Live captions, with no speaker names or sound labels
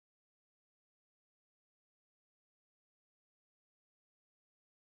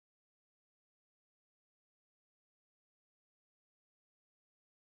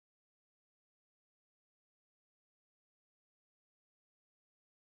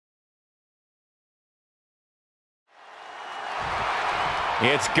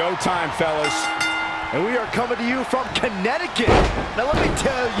It's go time, fellas. And we are coming to you from Connecticut. Now let me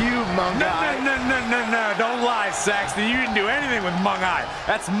tell you, Mungai. No, don't lie, Saxton. You didn't do anything with Mungai.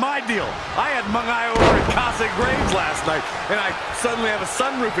 That's my deal. I had Mungai over at Casa Graves last night, and I suddenly have a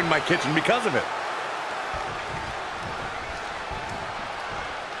sunroof in my kitchen because of it.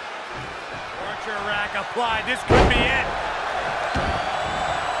 Torture rack applied. This could be it.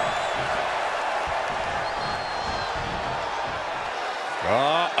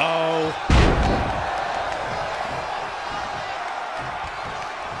 Uh-oh.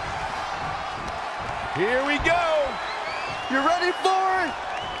 Here we go. You ready for it?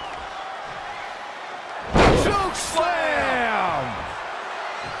 Choke slam.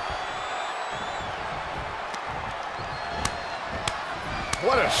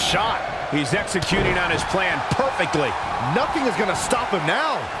 What a shot. He's executing on his plan perfectly. Nothing is going to stop him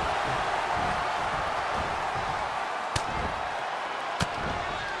now.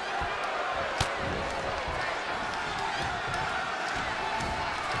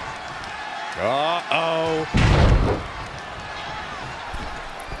 Uh-oh.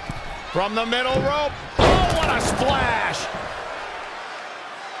 From the middle rope. Oh, what a splash.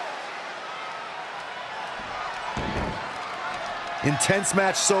 Intense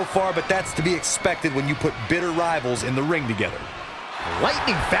match so far, but that's to be expected when you put bitter rivals in the ring together.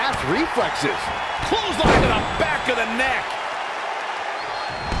 Lightning fast reflexes. Clothesline to the back of the neck.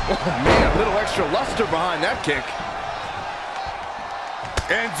 Oh, man, a little extra luster behind that kick.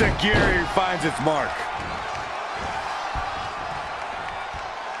 And Zagiri finds its mark.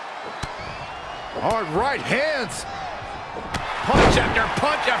 Hard right hands. Punch after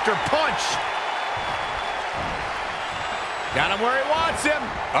punch after punch. Got him where he wants him.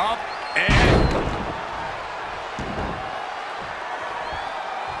 Up and...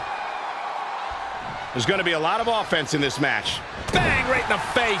 There's going to be a lot of offense in this match. Bang, right in the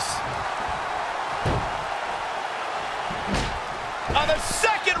face. On the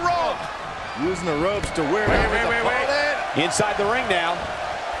second rope. Using the ropes to wear down his opponent. Inside the ring now.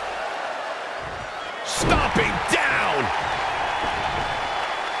 Stomping down.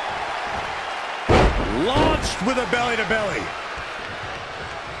 Launched with a belly-to-belly.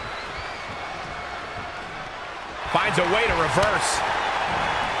 Finds a way to reverse.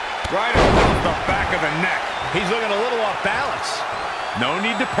 Right across the back of the neck. He's looking a little off balance. No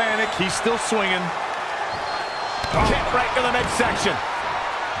need to panic. He's still swinging. Kick right to the midsection.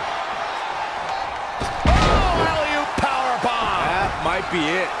 Oh, alley-oop powerbomb. That might be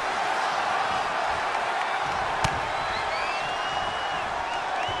it.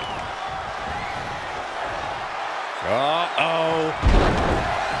 Uh-oh.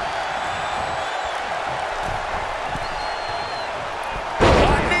 A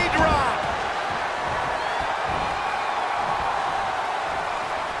knee drop.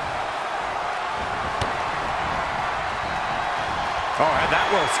 Oh, had that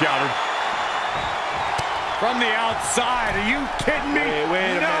well scouted. From the outside. Are you kidding me?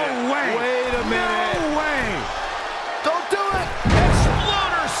 Wait a minute. No way. Wait a minute. No way. Don't do it.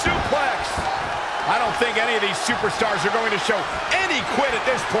 Exploder suplex. I don't think any of these superstars are going to show any quit at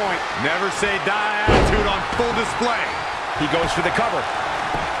this point. Never say die attitude on full display. He goes for the cover.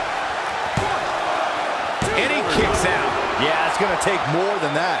 And he kicks out. Yeah, it's going to take more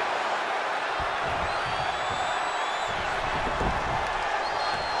than that.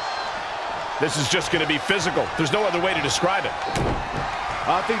 This is just going to be physical. There's no other way to describe it.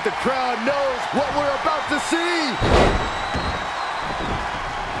 I think the crowd knows what we're about to see.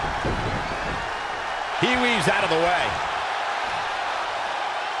 He weaves out of the way.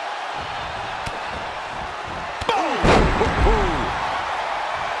 Boom!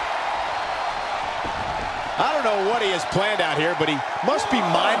 I don't know what he has planned out here, but he must be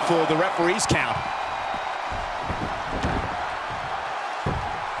mindful of the referee's count.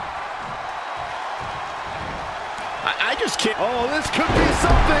 I just can't. Oh, this could be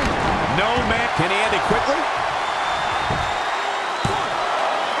something. No, man. Can he end it quickly?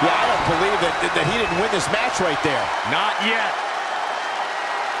 Yeah, I don't believe that he didn't win this match right there. Not yet.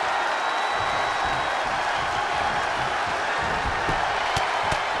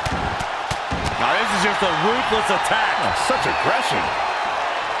 Now this is just a ruthless attack. Oh, such aggression.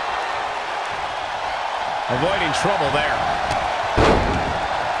 Avoiding trouble there.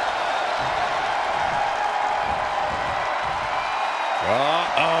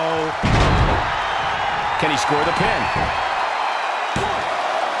 Uh-oh. Can he score the pin?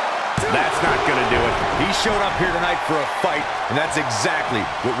 That's not going to do it. He showed up here tonight for a fight, and that's exactly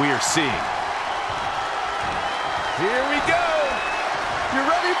what we are seeing. Here we go. You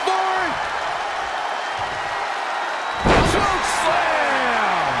ready for it? Choke slam!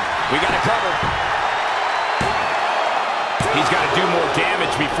 cover. He's got to do more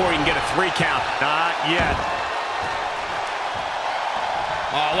damage before he can get a 3 count. Not yet.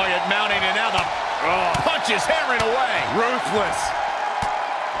 Oh, look at mounting, and now the punch is hammering away. Ruthless.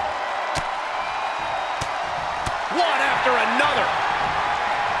 One after another.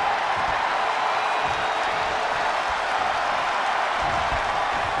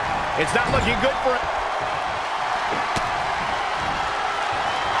 It's not looking good for it.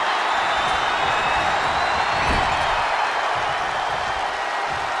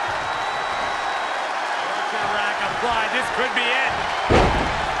 This could be it.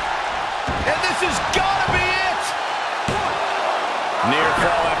 And this is gotta be it. Near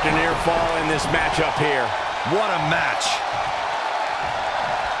fall after near fall in this matchup here. What a match.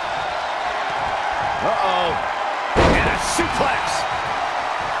 Uh-oh. And a suplex.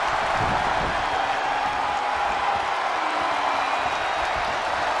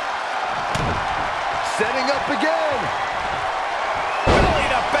 Setting up again. Belly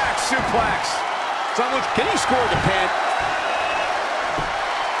to back suplex. Can he score the pin?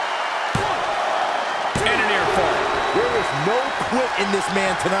 And a near fall. There is no quit in this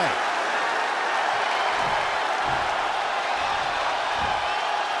man tonight.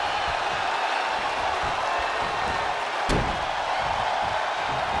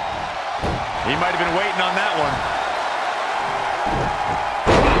 He might have been waiting on that one.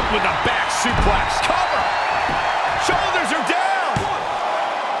 With a back suplex. Cover. Shoulders are down.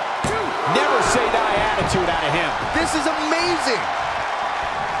 Never say die attitude out of him. This is amazing.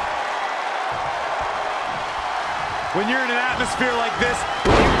 When you're in an atmosphere like this,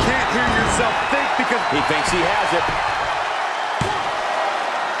 you can't hear yourself think because he thinks he has it.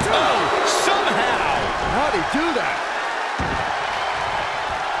 Oh, somehow. How'd he do that?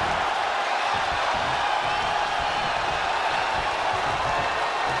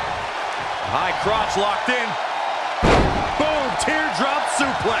 high crotch locked in. Boom, teardrop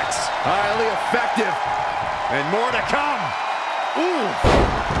suplex. Highly effective. And more to come. Ooh.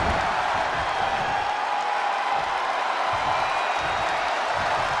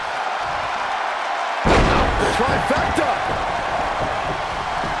 Trifecta.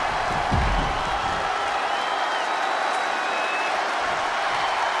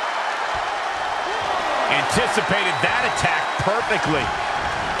 Anticipated that attack perfectly.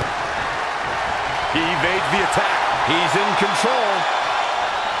 He evades the attack. He's in control.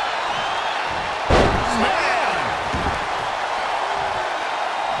 Slam!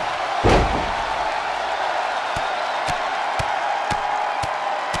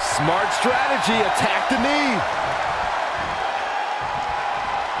 Smart strategy. Attack the knee.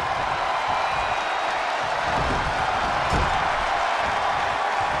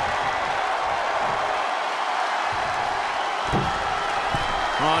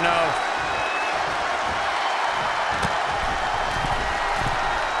 Oh, no.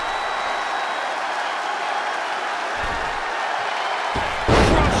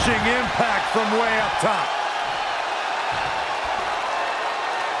 Crushing impact from way up top.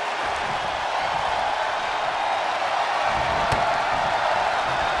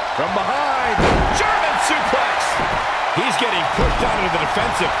 From behind. German suplex. He's getting pushed out into the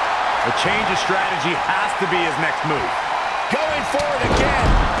defensive. A change of strategy has to be his next move. Going for it again.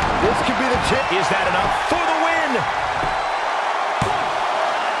 This could be the chip. Is that enough for the win?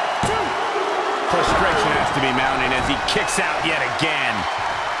 1, 2. Frustration has to be mounting as he kicks out yet again.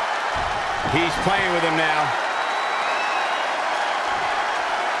 He's playing with him now.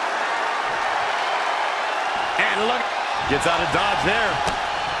 And look. Gets out of dodge there.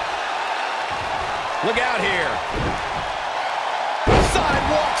 Look out here.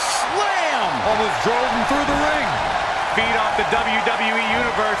 Sidewalk slam. Almost drove him through the ring. Feed off the WWE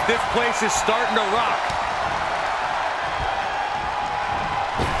Universe. This place is starting to rock.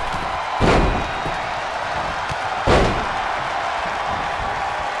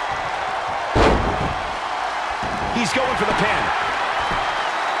 He's going for the pin.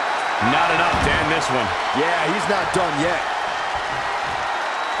 Not enough to end this one. Yeah, he's not done yet.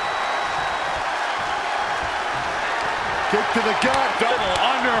 Kick to the gut. Double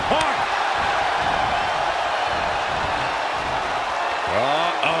underhook.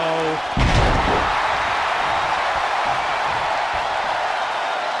 Uh-oh.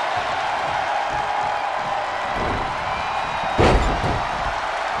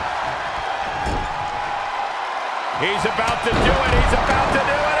 He's about to do it. He's about to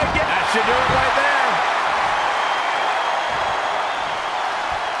do it again. That should do it right there.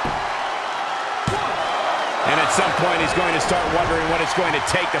 And at some point, he's going to start wondering what it's going to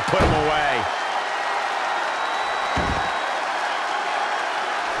take to put him away.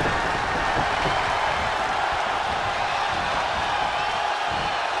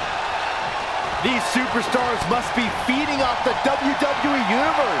 These superstars must be feeding off the WWE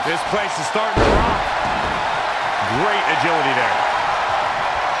Universe. This place is starting to rock. Great agility there.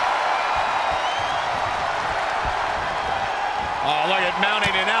 Oh, look at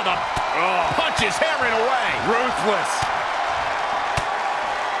mounting, and now the Punches hammering away. ruthless.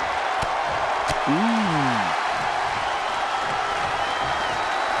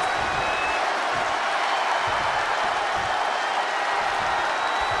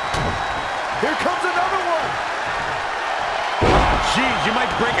 Here comes another one. Jeez, you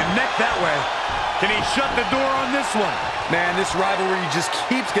might break a neck that way. Can he shut the door on this one? Man, this rivalry just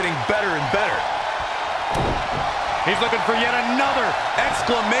keeps getting better and better. He's looking for yet another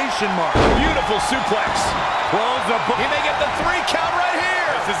exclamation mark. Beautiful suplex. Close the book. He may get the 3 count right here.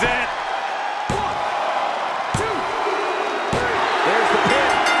 This is it. There's the pin.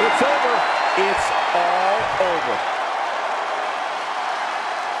 It's over. It's all over.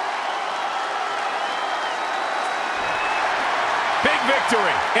 Big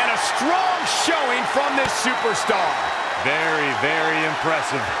victory and a strong showing from this superstar. Very, very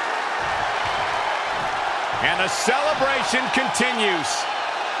impressive. And the celebration continues.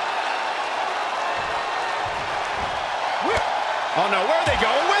 Oh no, where are they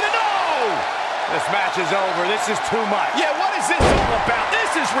going? Where they no! This match is over. This is too much. Yeah, what is this all about?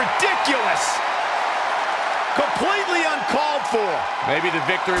 This is ridiculous. Completely uncalled for. Maybe the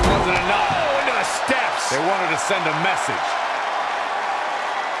victory wasn't enough. Oh, into the steps. They wanted to send a message.